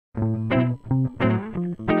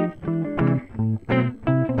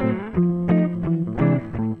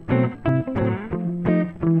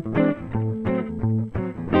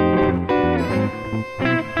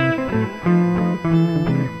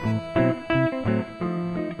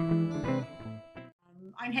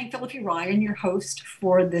Hank Philippi Ryan, your host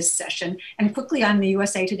for this session. And quickly, I'm the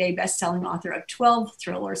USA Today bestselling author of 12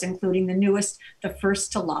 thrillers, including the newest, The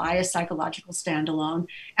First to Lie, a psychological standalone,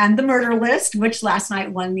 and The Murder List, which last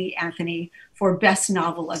night won the Anthony for Best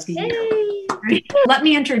Novel of the Year. Let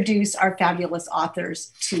me introduce our fabulous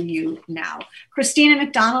authors to you now. Christina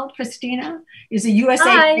McDonald. Christina is a USA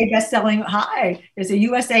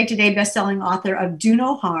Today bestselling author of Do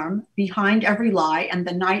No Harm, Behind Every Lie, and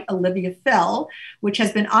The Night Olivia Fell, which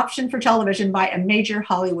has been optioned for television by a major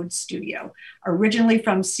Hollywood studio. Originally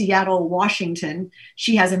from Seattle, Washington,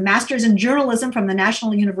 she has a master's in journalism from the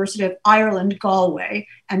National University of Ireland, Galway,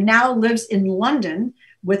 and now lives in London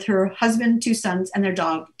with her husband, 2 sons, and their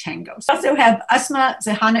dog, Tango. We also have Ausma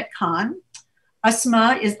Zehanat Khan.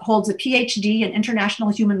 Ausma holds a PhD in international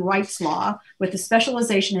human rights law with a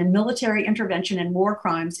specialization in military intervention and war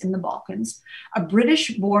crimes in the Balkans. A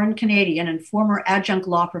British-born Canadian and former adjunct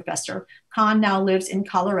law professor, Khan now lives in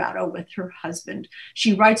Colorado with her husband.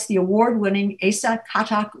 She writes the award-winning Asa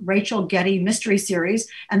Katak Rachel Getty mystery series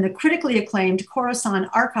and the critically acclaimed Khorasan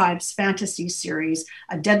Archives fantasy series.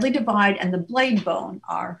 A Deadly Divide and The Blade Bone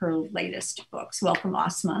are her latest books. Welcome,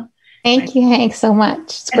 Ausma. Thank you, Hank, so much.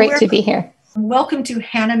 It's great to be here. Welcome to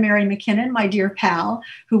Hannah Mary McKinnon, my dear pal,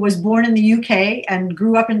 who was born in the UK and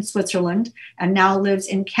grew up in Switzerland and now lives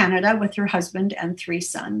in Canada with her husband and 3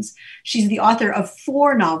 sons. She's the author of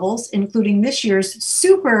 4 novels, including this year's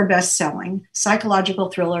super best-selling psychological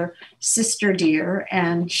thriller, Sister Dear.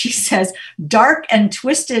 And she says dark and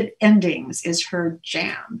twisted endings is her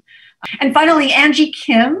jam. And finally, Angie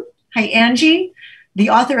Kim. Hi, Angie, the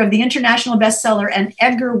author of the international bestseller and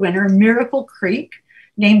Edgar winner, Miracle Creek,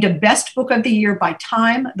 named a Best Book of the Year by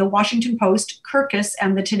Time, The Washington Post, Kirkus,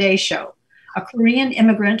 and The Today Show. A Korean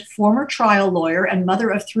immigrant, former trial lawyer, and mother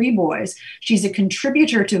of 3 boys, she's a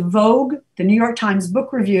contributor to Vogue, the New York Times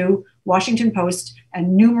Book Review, Washington Post,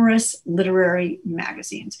 and numerous literary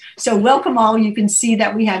magazines. So welcome all. You can see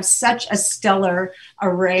that we have such a stellar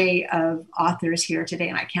array of authors here today,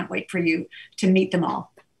 and I can't wait for you to meet them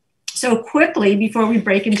all. So quickly, before we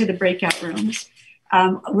break into the breakout rooms,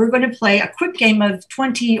 we're going to play a quick game of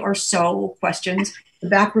 20 or so questions. The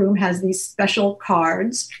back room has these special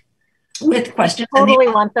cards with questions. I totally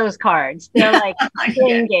want those cards. They're like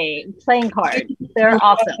playing cards. They're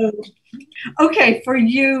awesome. Okay, for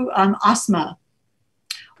you, Ausma,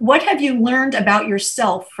 what have you learned about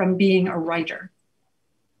yourself from being a writer?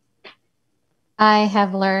 I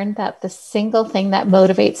have learned that the single thing that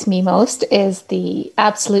motivates me most is the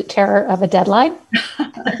absolute terror of a deadline.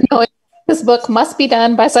 This book must be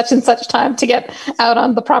done by such and such time to get out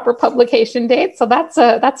on the proper publication date. So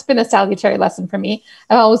that's been a salutary lesson for me.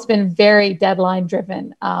 I've always been very deadline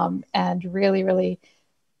driven, and really,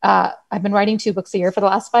 I've been writing 2 books a year for the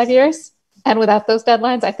last 5 years. And without those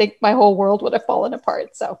deadlines, I think my whole world would have fallen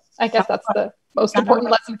apart. So I guess that's the most important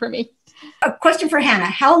lesson for me. A question for Hannah.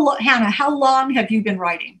 Hannah, how long have you been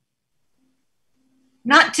writing?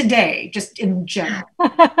 Not today, just in general.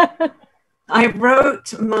 I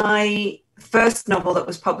wrote my first novel that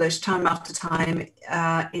was published, Time After Time,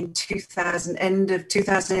 in end of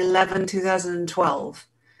 2011, 2012.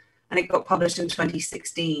 And it got published in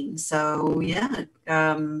 2016. So yeah,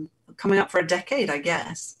 coming up for a decade, I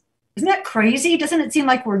guess. Isn't that crazy? Doesn't it seem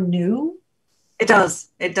like we're new? It does.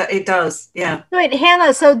 It does. Yeah. Wait,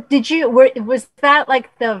 Hannah, so was that like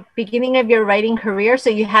the beginning of your writing career? So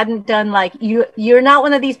you hadn't done like, you're not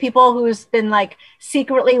one of these people who's been like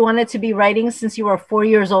secretly wanted to be writing since you were 4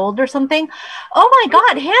 years old or something? Oh my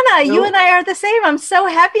God, Hannah, you and I are the same. I'm so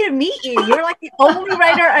happy to meet you. You're like the only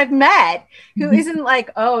writer I've met who isn't like,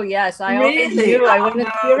 oh yes, I always knew I wanted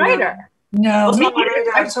to be a writer. No.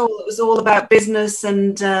 It was all about business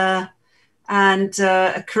and a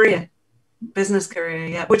career. Business career,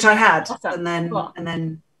 yeah, which I had, awesome.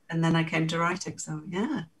 and then I came to writing. So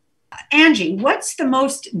yeah. Angie, what's the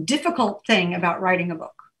most difficult thing about writing a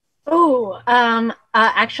book? Oh,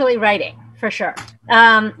 actually writing, for sure.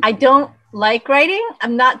 I don't like writing.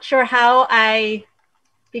 I'm not sure how I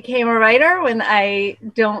became a writer when I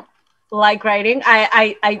don't like writing.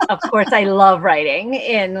 I of course I love writing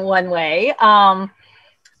in one way.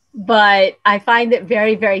 But I find it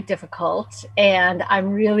very, very difficult, and I'm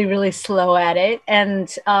really, really slow at it. And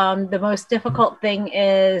the most difficult thing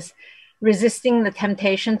is resisting the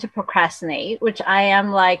temptation to procrastinate, which I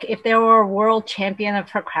am like, if there were a world champion of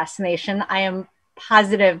procrastination, I am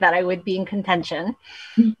positive that I would be in contention.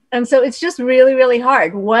 And so it's just really, really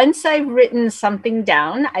hard. Once I've written something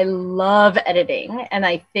down, I love editing, and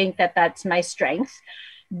I think that that's my strength.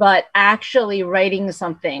 But actually writing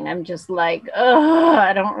something, I'm just like, oh,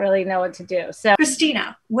 I don't really know what to do. So,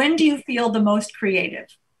 Christina, when do you feel the most creative?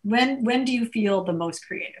 When do you feel the most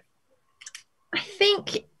creative? I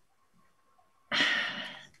think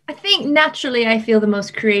naturally I feel the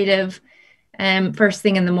most creative first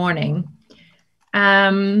thing in the morning.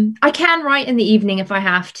 I can write in the evening if I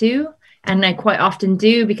have to, and I quite often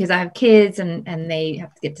do because I have kids and they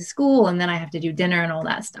have to get to school, and then I have to do dinner and all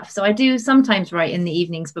that stuff. So I do sometimes write in the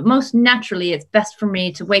evenings, but most naturally it's best for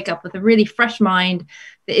me to wake up with a really fresh mind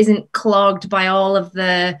that isn't clogged by all of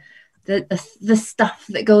the stuff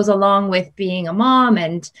that goes along with being a mom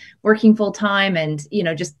and working full time and, you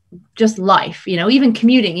know, just life, you know, even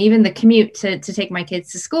commuting, even the commute to take my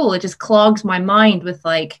kids to school, it just clogs my mind with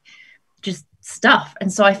like just stuff.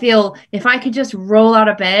 And so I feel if I could just roll out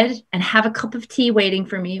of bed and have a cup of tea waiting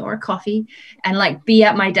for me or coffee and like be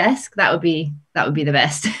at my desk, that would be the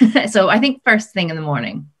best. So I think first thing in the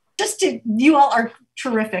morning. You all are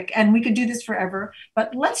terrific, and we could do this forever,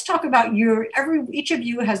 but let's talk about each of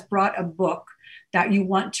you has brought a book that you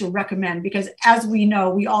want to recommend, because as we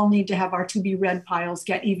know, we all need to have our to be read piles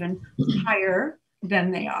get even higher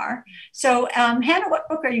than they are. So Hannah, what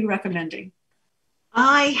book are you recommending?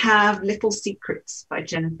 I have Little Secrets by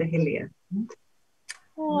Jennifer Hillier.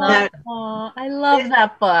 Oh, I love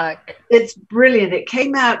that book. It's brilliant. It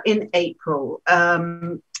came out in April.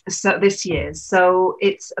 So this year. So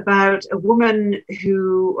it's about a woman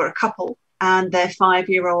or a couple, and their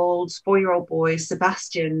 4-year-old boy,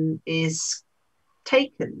 Sebastian, is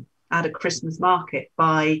taken at a Christmas market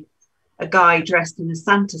by a guy dressed in a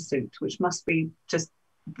Santa suit, which must be just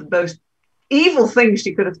the most evil thing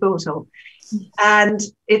she could have thought of. And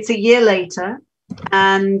it's a year later,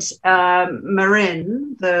 and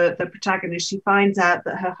Marin, the protagonist, she finds out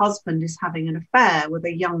that her husband is having an affair with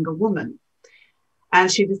a younger woman. And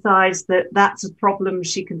she decides that that's a problem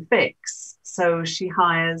she can fix. So she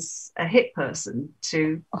hires a hit person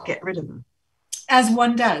to get rid of her. As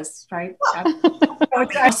one does, right?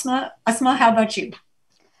 Ausma, how about you?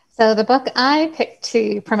 So the book I picked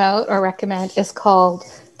to promote or recommend is called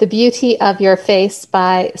The Beauty of Your Face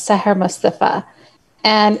by Seher Mustafa.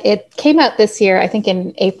 And it came out this year, I think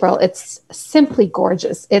in April. It's simply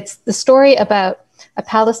gorgeous. It's the story about a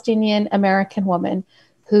Palestinian American woman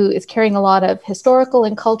who is carrying a lot of historical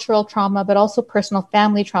and cultural trauma, but also personal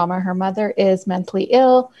family trauma. Her mother is mentally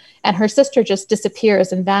ill, and her sister just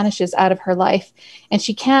disappears and vanishes out of her life. And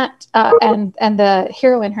she can't, and the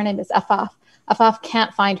heroine, her name is Afaf. Afaf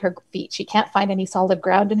can't find her feet. She can't find any solid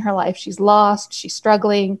ground in her life. She's lost, she's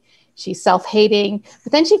struggling, she's self-hating.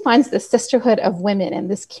 But then she finds this sisterhood of women and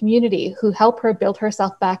this community who help her build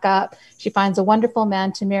herself back up. She finds a wonderful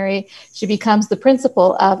man to marry. She becomes the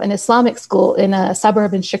principal of an Islamic school in a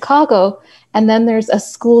suburb in Chicago. And then there's a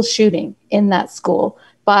school shooting in that school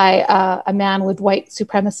by a man with white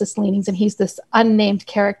supremacist leanings. And he's this unnamed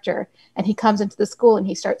character. And he comes into the school and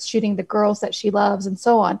he starts shooting the girls that she loves and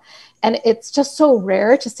so on. And it's just so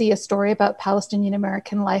rare to see a story about Palestinian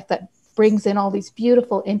American life that brings in all these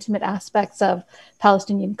beautiful, intimate aspects of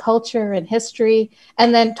Palestinian culture and history,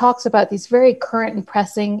 and then talks about these very current and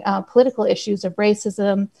pressing political issues of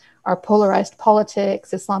racism, our polarized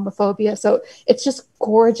politics, Islamophobia. So it's just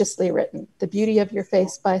gorgeously written. The Beauty of Your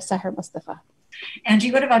Face by Seher Mustafa.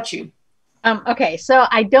 Angie, what about you? Okay, so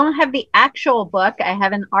I don't have the actual book. I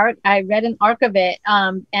have an arc. I read an arc of it,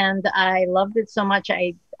 and I loved it so much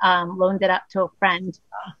I loaned it out to a friend.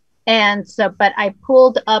 And so, but I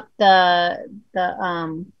pulled up the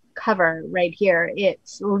cover right here.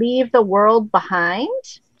 It's Leave the World Behind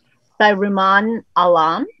by Rumaan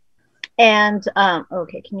Alam. And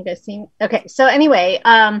okay, can you guys see me? Okay, so anyway,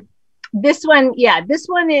 this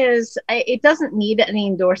one is, it doesn't need any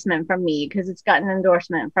endorsement from me because it's got an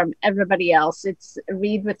endorsement from everybody else. It's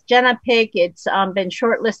Read with Jenna Pick. It's been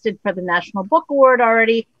shortlisted for the National Book Award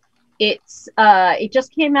already. It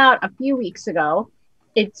just came out a few weeks ago.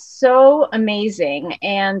 It's so amazing.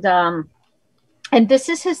 And this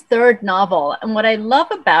is his third novel. And what I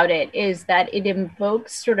love about it is that it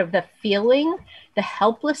invokes sort of the feeling, the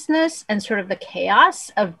helplessness, and sort of the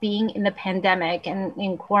chaos of being in the pandemic and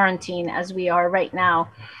in quarantine as we are right now,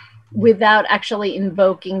 without actually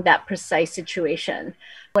invoking that precise situation.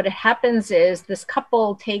 What happens is this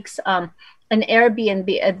couple takes an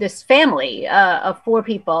Airbnb, this family of 4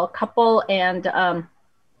 people, couple and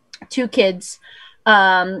 2 kids,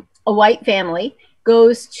 a white family,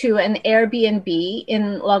 goes to an Airbnb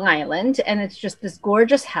in Long Island, and it's just this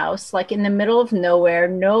gorgeous house, like in the middle of nowhere,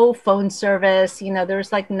 no phone service, you know,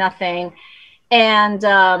 there's like nothing. And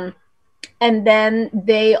then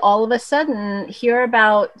they all of a sudden hear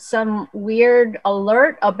about some weird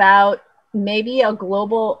alert about maybe a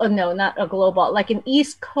global, no, not a global, like an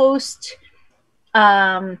East Coast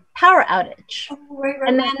power outage. Oh, right.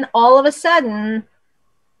 And then all of a sudden,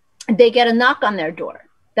 they get a knock on their door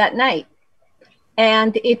that night,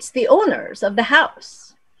 and it's the owners of the house.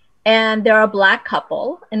 And they're a Black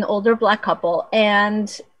couple, an older Black couple.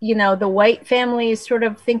 And, you know, the white family is sort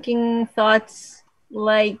of thinking thoughts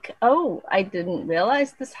like, oh, I didn't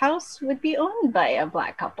realize this house would be owned by a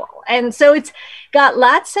Black couple. And so it's got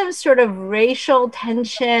lots of sort of racial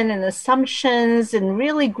tension and assumptions and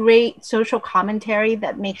really great social commentary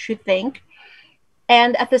that makes you think.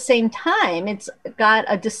 And at the same time, it's got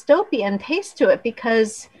a dystopian taste to it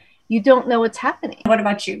because you don't know what's happening. What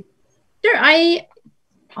about you? Sure.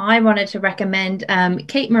 I wanted to recommend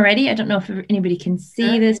Kate Moretti. I don't know if anybody can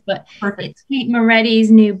see this, but it's Kate Moretti's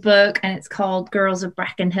new book, and it's called Girls of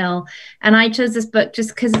Bracken Hill. And I chose this book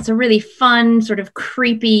just because it's a really fun, sort of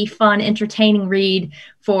creepy, fun, entertaining read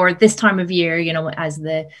for this time of year, you know, as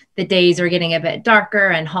the days are getting a bit darker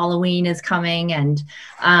and Halloween is coming. And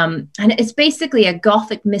it's basically a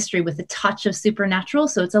Gothic mystery with a touch of supernatural.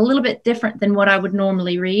 So it's a little bit different than what I would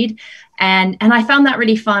normally read. And I found that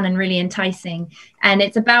really fun and really enticing. And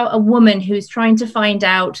it's about a woman who's trying to find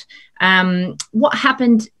out what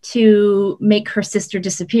happened to make her sister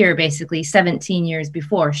disappear, basically 17 years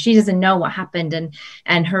before. She doesn't know what happened,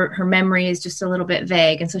 and her memory is just a little bit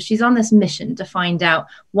vague. And so she's on this mission to find out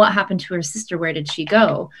what happened to her sister. Where did she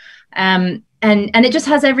go? And it just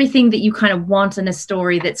has everything that you kind of want in a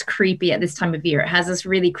story that's creepy at this time of year. It has this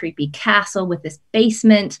really creepy castle with this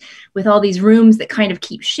basement with all these rooms that kind of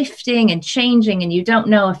keep shifting and changing, and you don't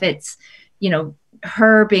know if it's, you know,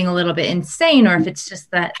 her being a little bit insane or if it's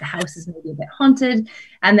just that the house is maybe a bit haunted.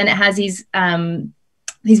 And then it has these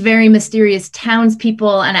very mysterious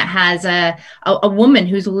townspeople, and it has a woman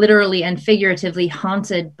who's literally and figuratively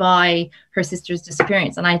haunted by her sister's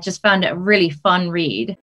disappearance. And I just found it a really fun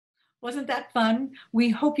read. Wasn't that fun? We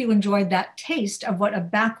hope you enjoyed that taste of what a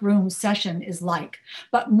backroom session is like.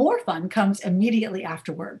 But more fun comes immediately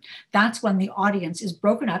afterward. That's when the audience is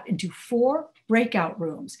broken up into 4 breakout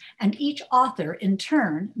rooms, and each author in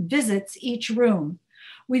turn visits each room.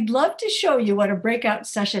 We'd love to show you what a breakout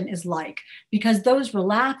session is like, because those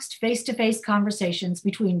relaxed face-to-face conversations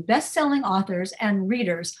between best-selling authors and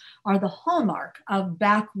readers are the hallmark of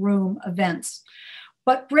backroom events.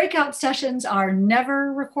 But breakout sessions are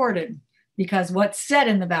never recorded, because what's said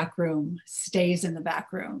in the back room stays in the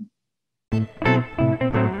back room.